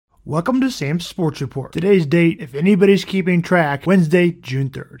Welcome to Sam's Sports Report. Today's date, if anybody's keeping track, Wednesday, June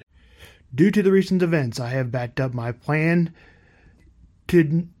 3rd. Due to the recent events, I have backed up my plan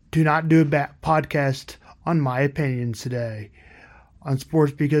to not do a podcast on my opinions today on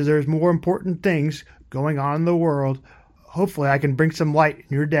sports because there's more important things going on in the world. Hopefully I can bring some light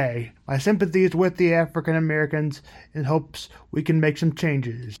in your day. My sympathy is with the African Americans in hopes we can make some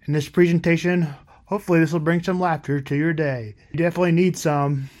changes. In this presentation, hopefully this will bring some laughter to your day. You definitely need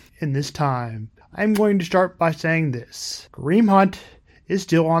some in this time. I'm going to start by saying this. Kareem Hunt is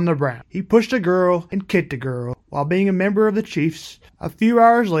still on the Browns. He pushed a girl and kicked a girl while being a member of the Chiefs. A few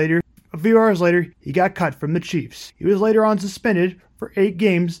hours later, he got cut from the Chiefs. He was later on suspended for 8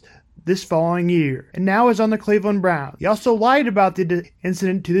 games this following year, and now is on the Cleveland Browns. He also lied about the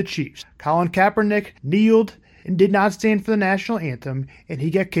incident to the Chiefs. Colin Kaepernick kneeled and did not stand for the national anthem, and he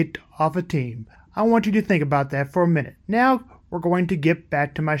got kicked off a team. I want you to think about that for a minute. Now, we're going to get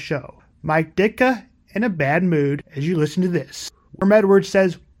back to my show. Mike Ditka in a bad mood as you listen to this. Worm Edwards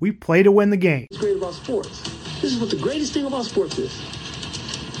says, we play to win the game. What's great about sports? This is what the greatest thing about sports is.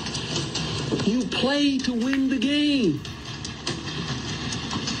 You play to win the game.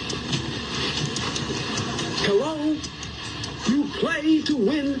 Hello? You play to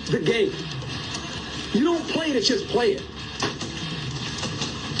win the game. You don't play to just play it.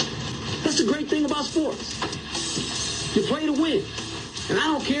 That's the great thing about sports. You play to win. And I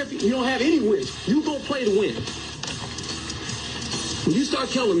don't care if you don't have any wins. You go play to win. When you start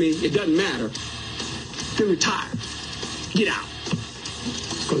telling me it doesn't matter, then retire. Get out.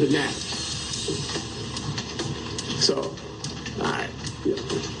 Because it matters. So, all right. Yeah.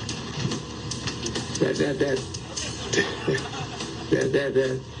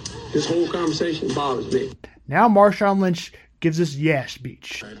 This whole conversation bothers me. Now Marshawn Lynch gives us yes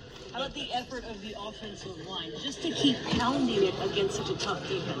speech. How about the effort of the offensive line just to keep pounding it against such a tough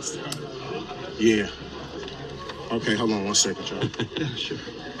defense today? Yeah. Okay, hold on one second, Joe. Yeah, sure.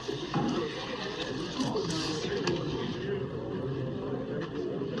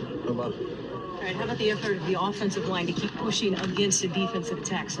 All right, how about the effort of the offensive line to keep pushing against a defensive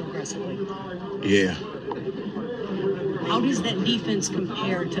attack so aggressively? Yeah. How does that defense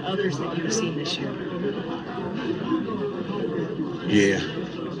compare to others that you've seen this year? Yeah.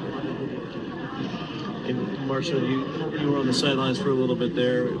 Marshall, you were on the sidelines for a little bit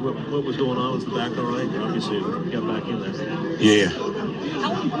there. What was going on? Was the back all right? Obviously, you got back in there. Yeah.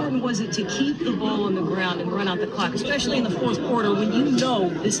 How important was it to keep the ball on the ground and run out the clock, especially in the fourth quarter when you know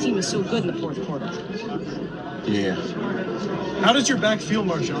this team is so good in the fourth quarter? Yeah. How does your back feel,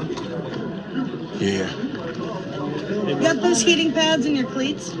 Marshawn? Yeah. You got those heating pads in your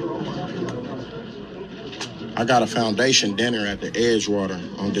cleats? I got a foundation dinner at the Edgewater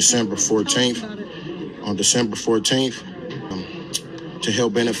on December 14th. On December 14th, to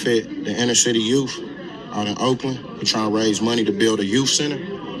help benefit the inner city youth out in Oakland. We're trying to raise money to build a youth center.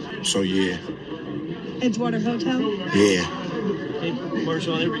 So, yeah. Edgewater Hotel? Yeah. Hey,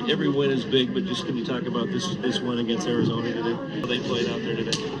 Marshall, every win is big, but just can you talk about this win against Arizona today? How they played out there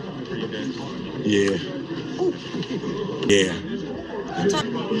today for you guys? Yeah. Yeah.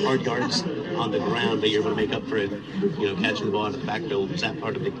 Hard yards on the ground that you're able to make up for it, catching the ball in the backfield. Was that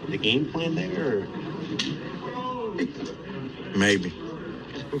part of the game plan there? Or? Maybe.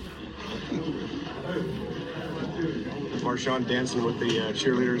 Marshawn dancing with the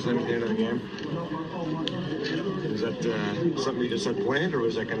cheerleaders at the end of the game. Is that something you just had planned, or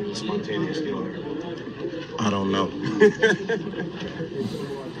was that kind of a spontaneous deal there? I don't know.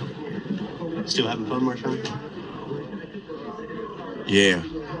 Still having fun, Marshawn? Yeah.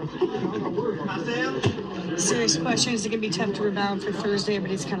 Serious question. Is it going to be tough to rebound for Thursday?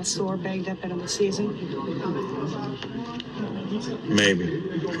 Everybody's kind of sore, banged up into the season. Maybe.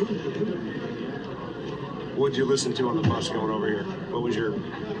 What'd you listen to on the bus going over here? What was your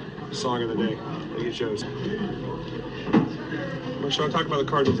song of the day that you chose? Marshawn, talk about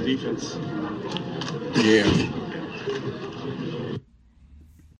the Cardinals' defense. Yeah.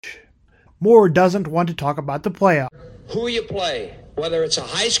 Moore doesn't want to talk about the playoffs. Who you play, whether it's a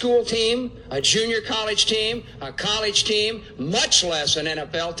high school team, a junior college team, a college team, much less an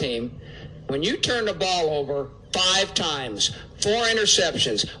NFL team, when you turn the ball over 5 times, 4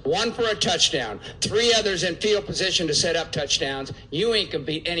 interceptions, 1 for a touchdown, 3 others in field position to set up touchdowns, you ain't gonna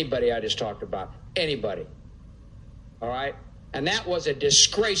beat anybody I just talked about. Anybody. All right? And that was a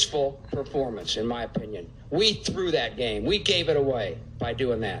disgraceful performance, in my opinion. We threw that game. We gave it away by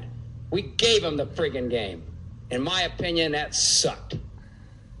doing that. We gave them the friggin' game. In my opinion, that sucked.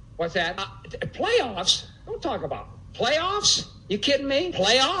 What's that? Playoffs? Don't talk about playoffs. You kidding me?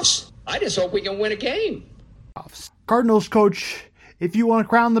 Playoffs? I just hope we can win a game. Cardinals coach If you want to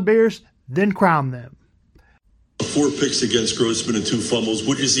crown the Bears, then crown them. 4 picks against Grossman and 2 fumbles.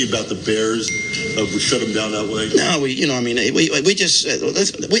 What did you see about the Bears? We shut them down that way? No, we just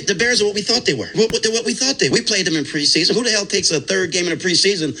the Bears are what we thought they were. What we thought they were. We played them in preseason. Who the hell takes a third game in a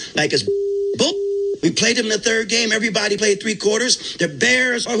preseason like it's bull? We played them in the third game. Everybody played 3 quarters. The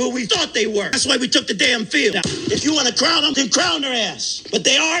Bears are who we thought they were. That's why we took the damn field. Now, if you want to crown them, then crown their ass. But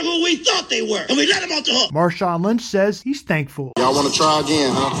they are who we thought they were, and we let them off the hook. Marshawn Lynch says he's thankful. Y'all want to try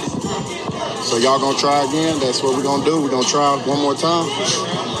again, huh? So y'all gonna try again? That's what we're gonna do. We're gonna try one more time.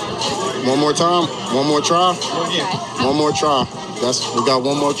 One more time. One more try. One more try. We got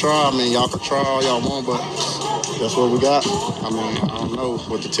one more try. I mean, y'all can try all y'all want, but that's what we got. I mean, I don't know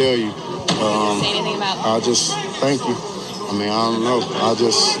what to tell you. I just thank you. I mean, I don't know.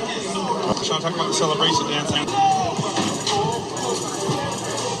 Sean, talk about the celebration dance.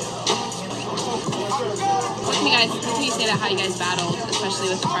 What can you say about how you guys battled, especially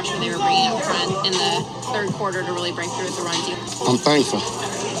with the pressure they were bringing up front in the third quarter to really break through with the run team? I'm thankful.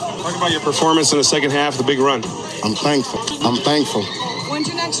 Talk about your performance in the second half, the big run. I'm thankful. I'm thankful. When's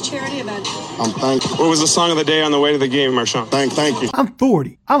your next charity event? I'm thankful. What was the song of the day on the way to the game, Marshawn? Thank you. I'm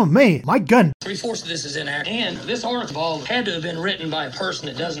 40. I'm a man. My gun. 3/4 of this is inaccurate. And this article had to have been written by a person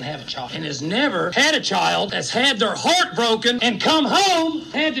that doesn't have a child and has never had a child that's had their heart broken and come home,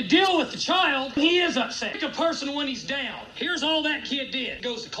 had to deal with the child. He is upset. Pick a person when he's down. Here's all that kid did.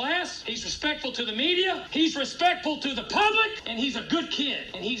 Goes to class. He's respectful to the media. He's respectful to the public. And he's a good kid.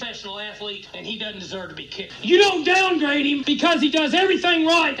 And he's a professional athlete. And he doesn't deserve to be kicked. You don't downgrade him because he does everything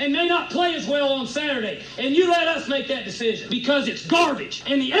right and may not play as well on Saturday. And you let us make that decision because it's garbage.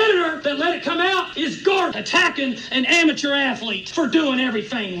 And the editor that let it come out is garbage. Attacking an amateur athlete for doing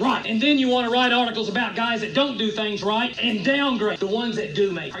everything right. And then you want to write articles about guys that don't do things right and downgrade the ones that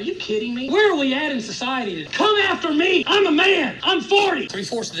do make. Are you kidding me? Where are we at in society today? Come after me. I'm a man. I'm 40.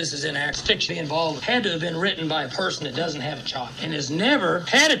 3/4 of this is inaccurate. Fiction involved had to have been written by a person that doesn't have a child and has never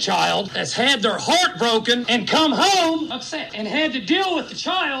had a child that's had their heart broken and come home upset and had to deal with the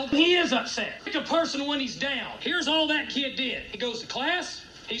child. He is upset. Pick a person when he's down. Here's all that kid did. He goes to class.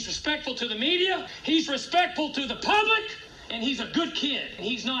 He's respectful to the media. He's respectful to the public. And he's a good kid. And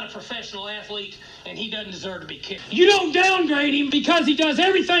he's not a professional athlete. And he doesn't deserve to be kicked. You don't downgrade him because he does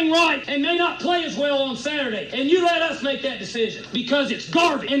everything right and may not play as well on Saturday. And you let us make that decision because it's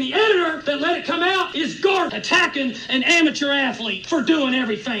garbage. And the editor that let it come out is garbage. Attacking an amateur athlete for doing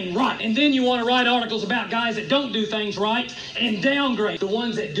everything right. And then you want to write articles about guys that don't do things right and downgrade the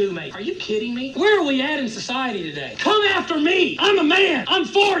ones that do make. Are you kidding me? Where are we at in society today? Come after me. I'm a man. I'm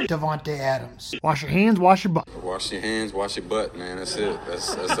 40. Davante Adams. Wash your hands, wash your butt. Wash your hands, wash your butt, man. That's it.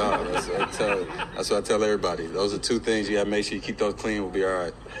 That's all. That's what I tell everybody. Those are 2 things you got to make sure you keep those clean. We'll be all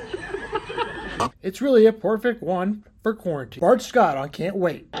right. It's really a perfect one for quarantine. Bart Scott on Can't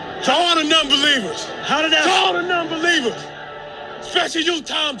Wait. To all the non-believers. How did that? To all the non-believers. Especially you,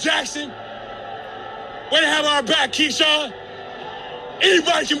 Tom Jackson. Way to have our back, Keyshawn.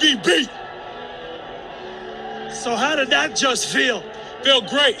 Anybody can be beat. So how did that just feel? Felt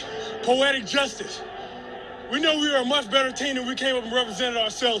great. Poetic justice. We know we were a much better team than we came up and represented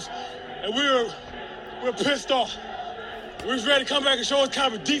ourselves. And we're pissed off. We was ready to come back and show what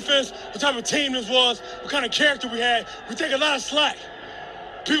kind of defense, what type of team this was, what kind of character we had. We take a lot of slack.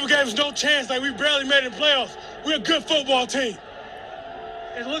 People gave us no chance, like we barely made it in playoffs. We're a good football team.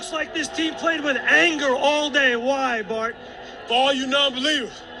 It looks like this team played with anger all day. Why, Bart? For all you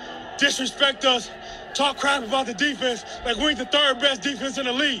non-believers, disrespect us, talk crap about the defense like we ain't the 3rd best defense in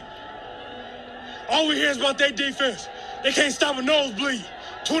the league. All we hear is about their defense. They can't stop a nosebleed.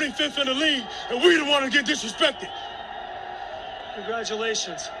 25th in the league, and we the one to get disrespected.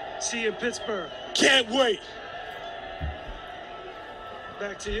 Congratulations. See you in Pittsburgh. Can't wait.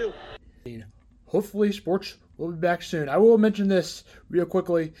 Back to you. Hopefully, sports will be back soon. I will mention this real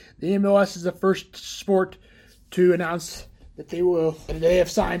quickly. The MLS is the first sport to announce that they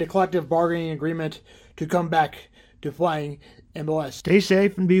have signed a collective bargaining agreement to come back to playing MLS. Stay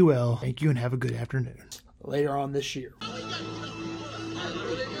safe and be well. Thank you and have a good afternoon. Later on this year.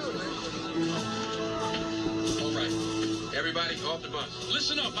 Everybody off the bus.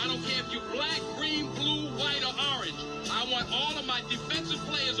 Listen up. I don't care if you're black, green, blue, white, or orange. I want all of my defensive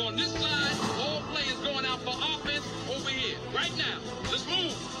players on this side, all players going out for offense over here. Right now. Let's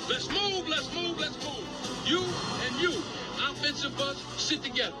move. Let's move. Let's move. Let's move. You and you. Offensive bus, sit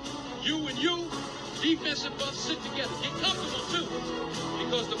together. You and you. Defensive bus, sit together. Get comfortable, too.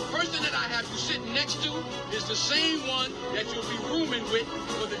 Because the person that I have you sitting next to is the same one that you'll be rooming with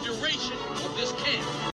for the duration of this camp.